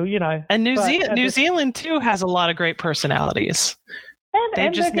 Yeah. So, and New Zealand too has a lot of great personalities.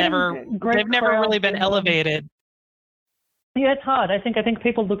 They've never really been elevated. Yeah, it's hard. I think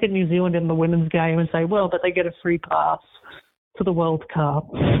people look at New Zealand in the women's game and say, well, but they get a free pass to the World Cup.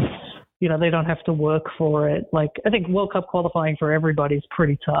 They don't have to work for it. Like, I think World Cup qualifying for everybody is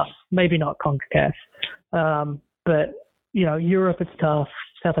pretty tough. Maybe not CONCACAF. But, Europe it's tough.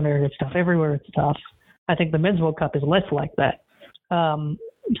 South America it's tough. Everywhere it's tough. I think the Men's World Cup is less like that.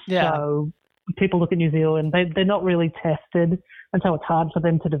 So people look at New Zealand, they're not really tested, and so it's hard for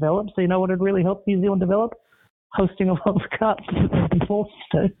them to develop. So you know what would really help New Zealand develop? Hosting a World Cup because they'd be forced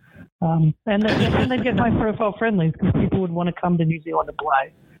to. And they'd get high-profile friendlies because people would want to come to New Zealand to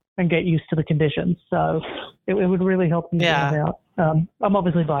play and get used to the conditions. So it would really help New Zealand out. I'm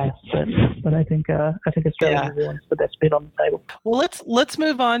obviously biased, but I think Australia and New Zealand's the best bid on the table. Well, let's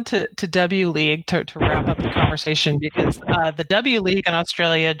move on to W League to wrap up the conversation, because the W League in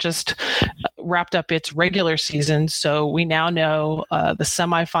Australia just wrapped up its regular season, so we now know the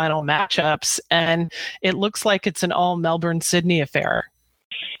semifinal matchups, and it looks like it's an all Melbourne-Sydney affair.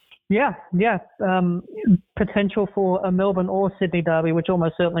 Yeah. Potential for a Melbourne or Sydney derby, which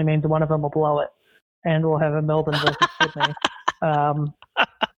almost certainly means one of them will blow it, and we'll have a Melbourne versus Sydney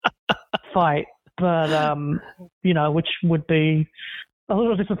fight. But which would be a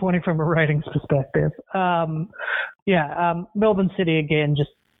little disappointing from a ratings perspective. Melbourne City again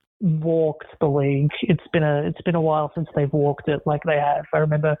just walked the league. It's been a while since they've walked it like they have. I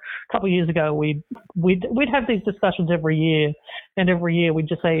remember a couple of years ago we'd have these discussions every year, and every year we'd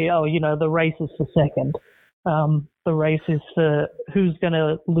just say, the race is for second. The race is for who's going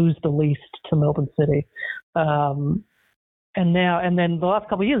to lose the least to Melbourne City. And then the last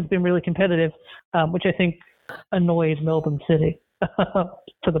couple of years has been really competitive, which I think annoyed Melbourne City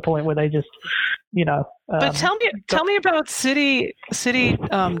to the point where they just, But tell me about City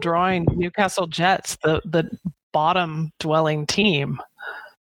drawing Newcastle Jets, the bottom dwelling team.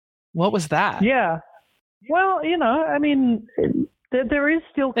 What was that? Yeah. Well, there is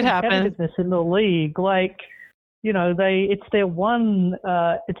still competitiveness in the league. Like, it's their one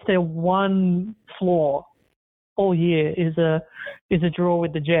flaw all year is a draw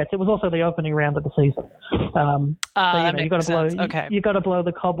with the Jets. It was also the opening round of the season. You got to blow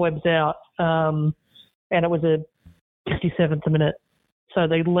the cobwebs out. And it was a 57th minute. So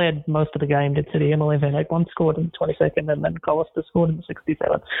they led most of the game, did City. Emily Van Eyck scored in the 22nd, and then Collister scored in the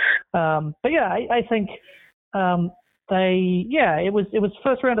 67th. I think it was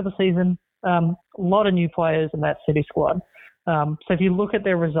first round of the season. A lot of new players in that City squad. So if you look at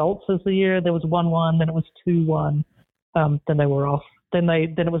their results as the year, there was 1-1, then it was 2-1, then they were off. Then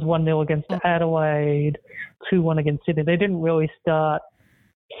it was 1-0 against Adelaide, 2-1 against Sydney. They didn't really start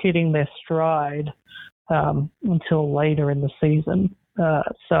hitting their stride until later in the season. I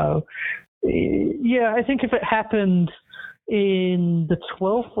think if it happened in the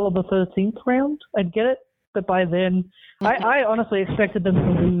 12th or the 13th round, I'd get it. But by then, I honestly expected them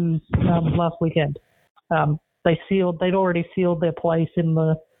to lose last weekend. They'd already sealed their place in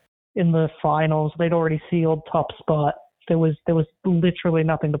the finals. They'd already sealed top spot. There was literally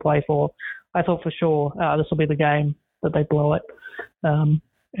nothing to play for. I thought for sure this will be the game that they blow it, and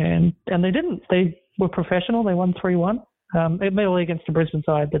they didn't. They were professional. They won 3-1. Admittedly against the Brisbane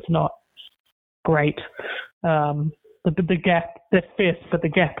side, that's not great. The gap, they're fifth, but the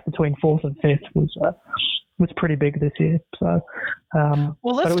gap between fourth and fifth was pretty big this year. So,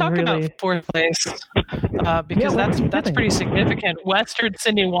 let's talk about fourth place because that's pretty significant. Western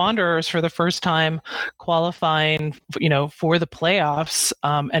Sydney Wanderers for the first time qualifying, for the playoffs,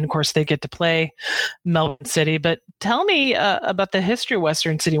 and of course they get to play Melbourne City. But tell me about the history of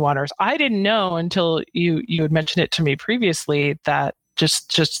Western Sydney Wanderers. I didn't know until you had mentioned it to me previously that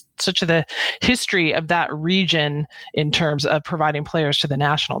just such the history of that region in terms of providing players to the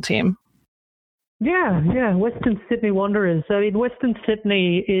national team. Yeah, Western Sydney Wanderers. I mean, Western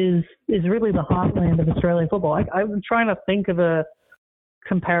Sydney is really the heartland of Australian football. I'm trying to think of a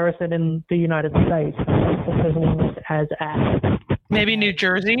comparison in the United States because one as apt. Maybe New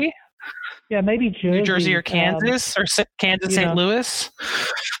Jersey? Yeah, maybe Jersey. New Jersey or Kansas or Kansas, St. Louis?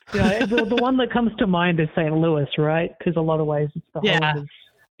 Yeah, the one that comes to mind is St. Louis, right? Because a lot of ways it's the home of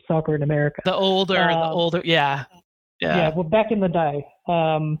soccer in America. The older, yeah. Yeah, well, back in the day.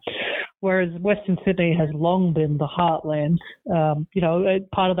 Whereas Western Sydney has long been the heartland.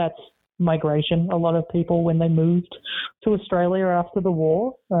 Part of that's migration. A lot of people, when they moved to Australia after the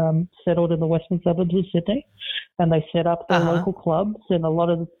war, settled in the western suburbs of Sydney, and they set up their local clubs. And a lot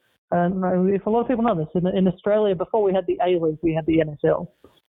of people know this, in Australia, before we had the A-League, we had the NSL.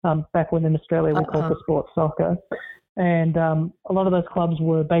 Back when in Australia we called the sport soccer. And a lot of those clubs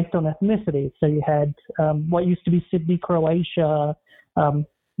were based on ethnicity. So you had what used to be Sydney, Croatia,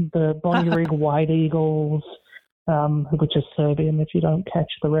 the Bonnyrigg White Eagles, which is Serbian if you don't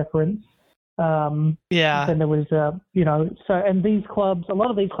catch the reference. Then there was, and these clubs, a lot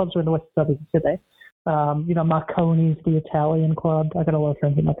of these clubs were in the western suburbs of Sydney. Marconi's the Italian club. I got a lot of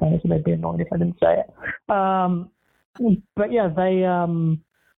friends in Marconi, so they'd be annoyed if I didn't say it. But yeah,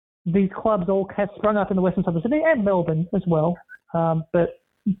 these clubs all have sprung up in the Western Suburbs of Sydney and Melbourne as well, but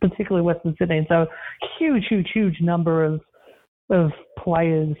particularly Western Sydney. And so huge number of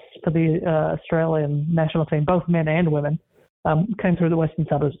players for the Australian national team, both men and women, came through the Western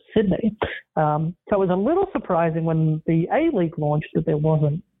Suburbs of Sydney. So it was a little surprising when the A-League launched that there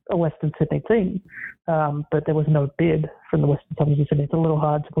wasn't a Western Sydney team, but there was no bid from the Western Suburbs of Sydney. It's a little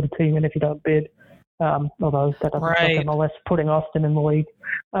hard to put a team in if you don't bid, although that doesn't stop them unless putting Austin in the league.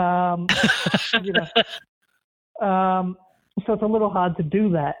 So it's a little hard to do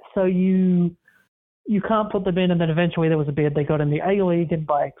that. So you can't put them in, and then eventually there was a bid. They got in the A-League, and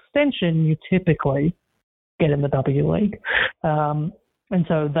by extension, you typically get in the W League. And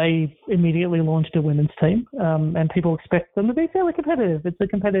so they immediately launched a women's team, and people expect them to be fairly competitive. It's a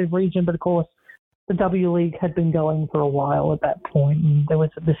competitive region, but of course, the W League had been going for a while at that point, and there was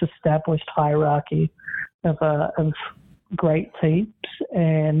this established hierarchy of great teams,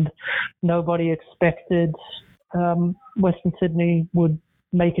 and nobody expected Western Sydney would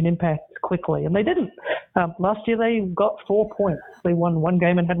make an impact quickly, and they didn't. Last year they got 4 points. They won one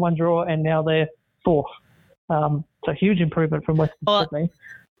game and had one draw, and now they're fourth. So huge improvement from Western Sydney.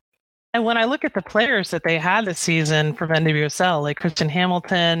 And when I look at the players that they had this season from NWSL, like Kristen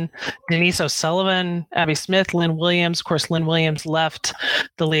Hamilton, Denise O'Sullivan, Abby Smith, Lynn Williams. Of course, Lynn Williams left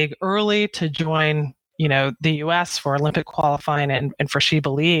the league early to join the U.S. for Olympic qualifying and for She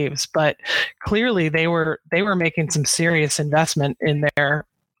Believes, but clearly they were making some serious investment in their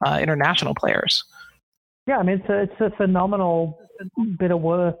international players. Yeah, I mean it's a phenomenal bit of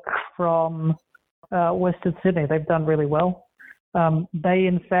work from Western Sydney. They've done really well. They,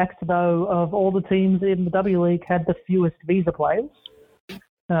 in fact, though, of all the teams in the W League, had the fewest visa players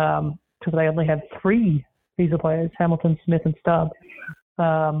because they only had 3 visa players: Hamilton, Smith, and Stubb.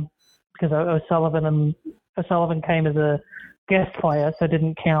 Because O'Sullivan came as a guest player, so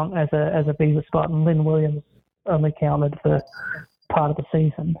didn't count as a visa spot, and Lynn Williams only counted for part of the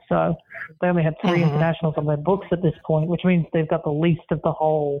season. So they only had 3 internationals on their books at this point, which means they've got the least of the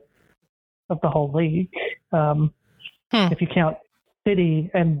whole league. If you count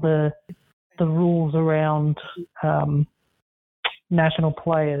City and the rules around national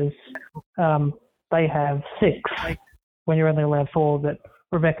players, they have 6 when you're only allowed 4. But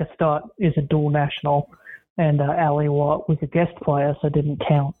Rebecca Stott is a dual national, and Ali Watt was a guest player, so didn't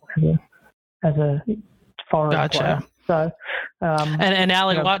count as a foreign player. So, and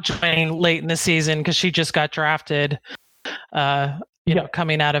Ali Watt joining late in the season because she just got drafted,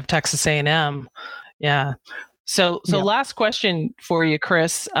 coming out of Texas A&M. Yeah. So last question for you,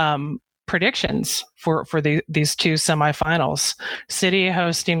 Chris. Predictions for these 2 semifinals: City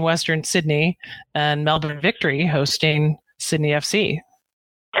hosting Western Sydney, and Melbourne Victory hosting Sydney FC.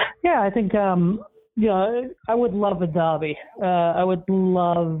 Yeah, I think I would love a derby.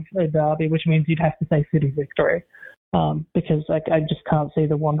 Which means you'd have to say City Victory, because I just can't see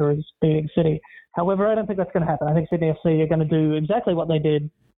the Wanderers beating City. However, I don't think that's going to happen. I think Sydney FC are going to do exactly what they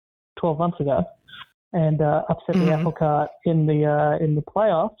did 12 months ago, and upset the apple cart in the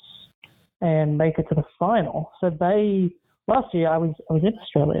playoffs and make it to the final. So last year I was in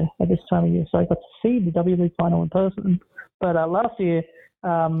Australia at this time of year, so I got to see the W League final in person. But last year,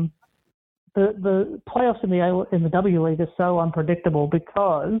 the playoffs in the W League are so unpredictable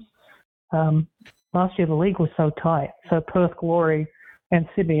because last year the league was so tight. So Perth Glory and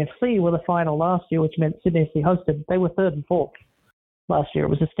Sydney FC were the final last year, which meant Sydney FC hosted. They were 3rd and 4th last year. It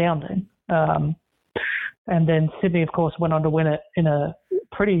was astounding. And then Sydney, of course, went on to win it in a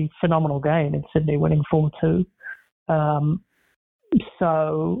pretty phenomenal game in Sydney, winning 4-2.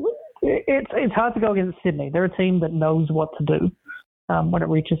 So it's hard to go against Sydney. They're a team that knows what to do when it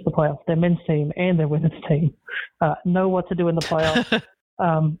reaches the playoffs. Their men's team and their women's team know what to do in the playoffs.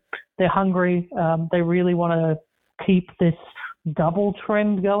 They're hungry. They really want to keep this double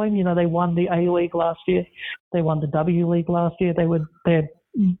trend going. They won the A-League last year. They won the W League last year.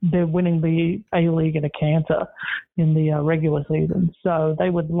 They're winning the A-League in a canter in the regular season. So they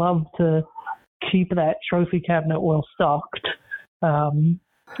would love to keep that trophy cabinet well stocked and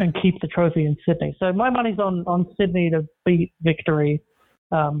keep the trophy in Sydney. So my money's on Sydney to beat Victory,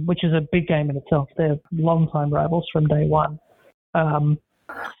 which is a big game in itself. They're longtime rivals from day one.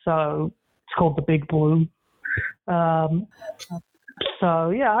 So it's called the Big Blue. So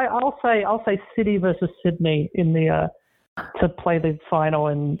yeah, I'll say City versus Sydney in the to play the final,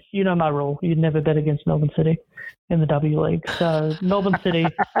 and my rule: you'd never bet against Melbourne City in the W League. So Melbourne City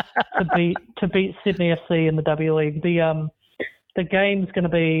to beat Sydney FC in the W League. The game's going to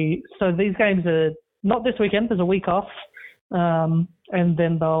be, so these games are not this weekend. There's a week off and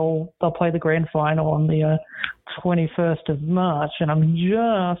then they'll play the grand final on the 21st of March. And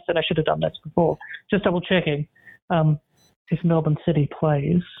and I should have done this before, just double checking if Melbourne City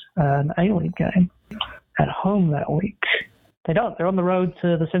plays an A-League game at home that week. They don't. They're on the road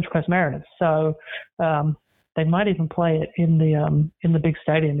to the Central Coast Mariners, so they might even play it in the big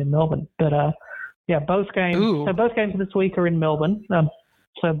stadium in Melbourne. But both games. Ooh. So both games this week are in Melbourne.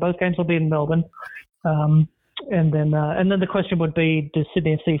 So both games will be in Melbourne. And then the question would be: does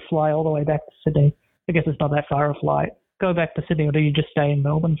Sydney FC fly all the way back to Sydney? I guess it's not that far a flight. Go back to Sydney, or do you just stay in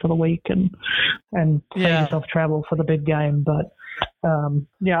Melbourne for the week and pay yourself travel for the big game? But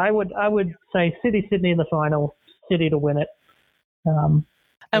I would say Sydney in the final, City to win it.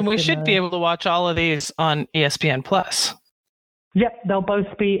 And we should be able to watch all of these on ESPN Plus. Yep, they'll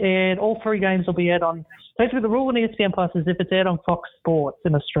both be aired. All three games will be aired on. Basically, the rule on ESPN Plus is if it's aired on Fox Sports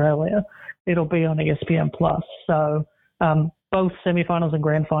in Australia, it'll be on ESPN Plus. So both semi-finals and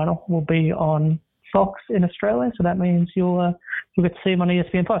grand final will be on Fox in Australia. So that means you'll get to see them on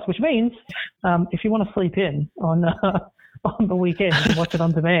ESPN Plus, which means if you want to sleep in on the weekend, you can watch it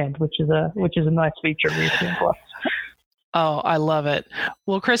on demand, which is a nice feature of ESPN Plus. Oh, I love it.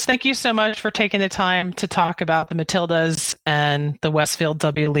 Well, Chris, thank you so much for taking the time to talk about the Matildas and the Westfield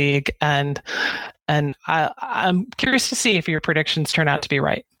W League. And I'm curious to see if your predictions turn out to be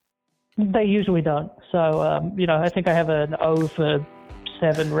right. They usually don't. So, I think I have an 0-7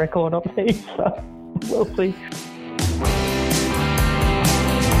 record on these. So we'll see.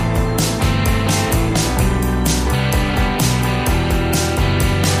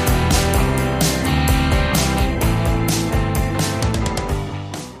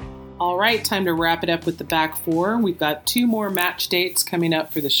 All right, time to wrap it up with the back four. We've got 2 more match dates coming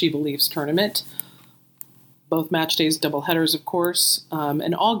up for the She Believes tournament. Both match days, double headers, of course.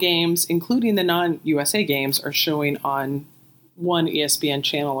 And all games, including the non-USA games, are showing on one ESPN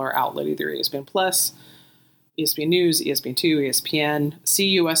channel or outlet, either ESPN Plus, ESPN News, ESPN2, ESPN.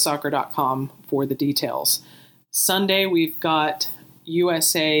 See ussoccer.com for the details. Sunday, we've got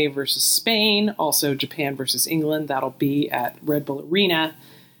USA versus Spain, also Japan versus England. That'll be at Red Bull Arena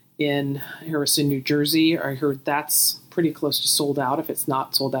in Harrison, New Jersey. I heard that's pretty close to sold out, if it's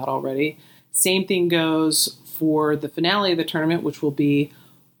not sold out already. Same thing goes for the finale of the tournament, which will be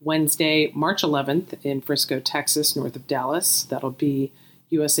Wednesday, March 11th in Frisco, Texas, north of Dallas. That'll be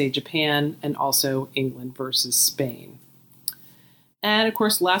USA, Japan, and also England versus Spain. And of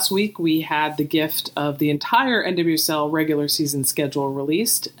course, last week we had the gift of the entire NWSL regular season schedule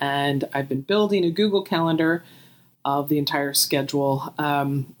released, and I've been building a Google Calendar of the entire schedule.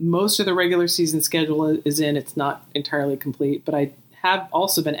 Most of the regular season schedule is in. It's not entirely complete, but I have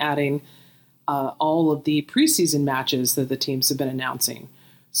also been adding all of the preseason matches that the teams have been announcing.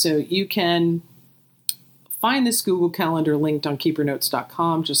 So you can find this Google Calendar linked on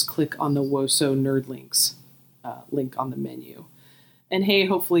keepernotes.com. Just click on the WOSO Nerd Links link on the menu. And hey,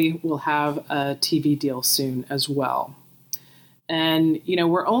 hopefully we'll have a TV deal soon as well. And,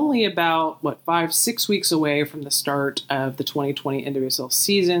 we're only about, 5-6 weeks away from the start of the 2020 NWSL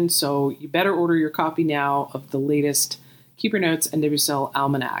season. So you better order your copy now of the latest Keeper Notes NWSL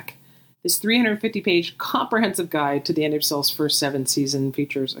Almanac. This 350-page comprehensive guide to the NWSL's first 7 season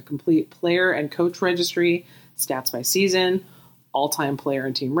features a complete player and coach registry, stats by season, all-time player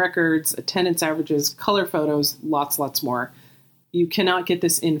and team records, attendance averages, color photos, lots more. You cannot get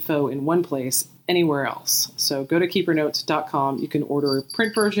this info in one place anywhere else. So go to keepernotes.com. You can order a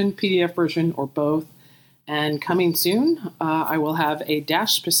print version, PDF version, or both. And coming soon, I will have a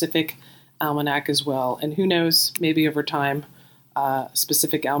Dash-specific almanac as well. And who knows, maybe over time,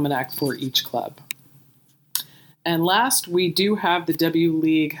 specific almanac for each club. And last, we do have the W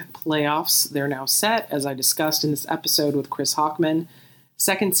League playoffs. They're now set, as I discussed in this episode with Chris Hockman.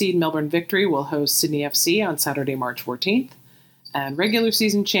 Second seed Melbourne Victory will host Sydney FC on Saturday, March 14th. And regular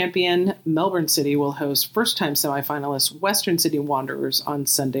season champion Melbourne City will host first-time semifinalist Western Sydney Wanderers on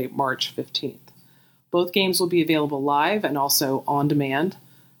Sunday, March 15th. Both games will be available live and also on demand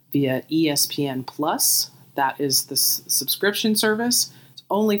via ESPN Plus. That is the subscription service. It's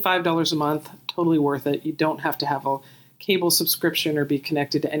only $5 a month, totally worth it. You don't have to have a cable subscription or be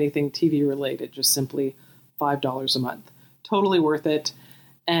connected to anything TV related, just simply $5 a month. Totally worth it.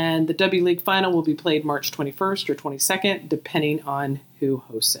 And the W League final will be played March 21st or 22nd, depending on who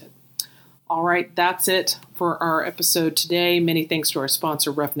hosts it. All right, that's it for our episode today. Many thanks to our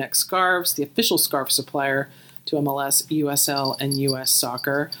sponsor, Roughneck Scarves, the official scarf supplier to MLS, USL, and US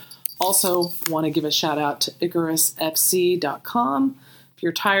Soccer. Also, want to give a shout out to IcarusFC.com. If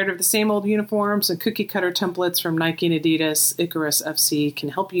you're tired of the same old uniforms and cookie cutter templates from Nike and Adidas, Icarus FC can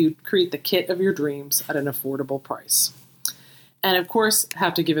help you create the kit of your dreams at an affordable price. And of course,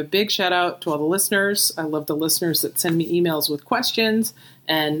 have to give a big shout out to all the listeners. I love the listeners that send me emails with questions.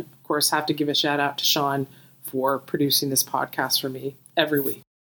 And of course, have to give a shout out to Sean for producing this podcast for me every week.